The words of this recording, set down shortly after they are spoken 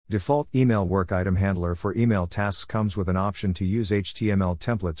Default email work item handler for email tasks comes with an option to use HTML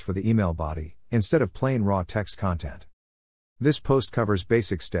templates for the email body, instead of plain raw text content. This post covers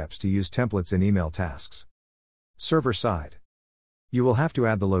basic steps to use templates in email tasks. Server side. You will have to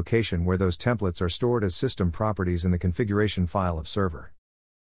add the location where those templates are stored as system properties in the configuration file of server.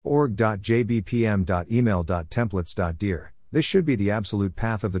 org.jbpm.email.templates.dir. This should be the absolute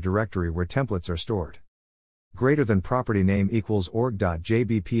path of the directory where templates are stored. Greater than property name equals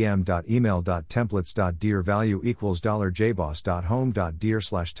org.jbpm.email.templates.dir value equals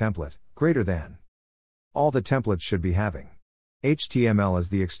 $jboss.home.dir/template, greater than. All the templates should be having HTML as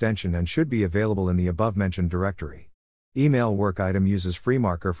the extension and should be available in the above-mentioned directory. Email work item uses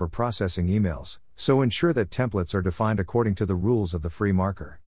FreeMarker for processing emails, so ensure that templates are defined according to the rules of the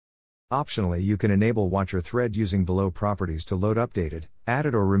FreeMarker. Optionally, you can enable Watcher thread using below properties to load updated,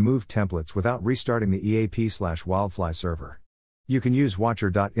 added or removed templates without restarting the EAP/Wildfly server. You can use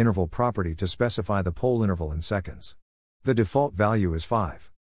Watcher.interval property to specify the poll interval in seconds. The default value is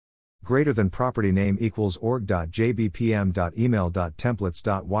 5. Greater than property name equals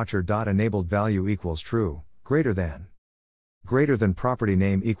org.jbpm.email.templates.watcher.enabled value equals true, greater than. Greater than property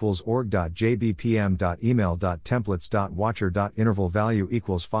name equals org.jbpm.email.templates.watcher.interval value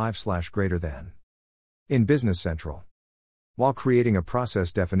equals 5/greater than. In Business Central. While creating a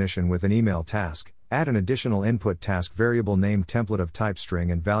process definition with an email task, add an additional input task variable named template of type string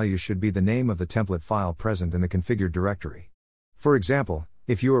and value should be the name of the template file present in the configured directory. For example,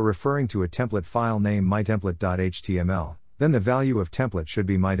 if you are referring to a template file name mytemplate.html, then the value of template should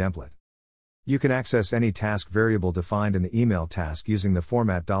be mytemplate. You can access any task variable defined in the email task using the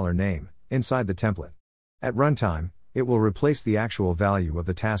format $name inside the template. At runtime, it will replace the actual value of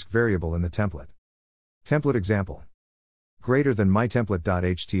the task variable in the template. Template example. Greater than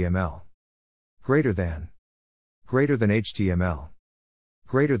mytemplate.html. Greater than. Greater than HTML.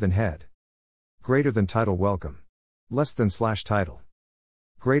 Greater than head. Greater than title welcome. Less than /title.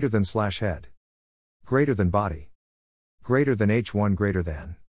 Greater than /head. Greater than body. Greater than H1 greater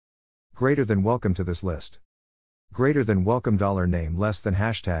than. Greater than welcome to this list. Greater than welcome $name less than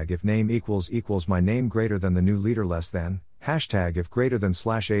hashtag if name equals my name greater than the new leader less than, hashtag if greater than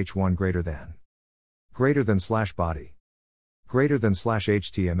 /H1 greater than. Greater than /body. Greater than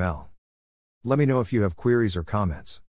 /HTML. Let me know if you have queries or comments.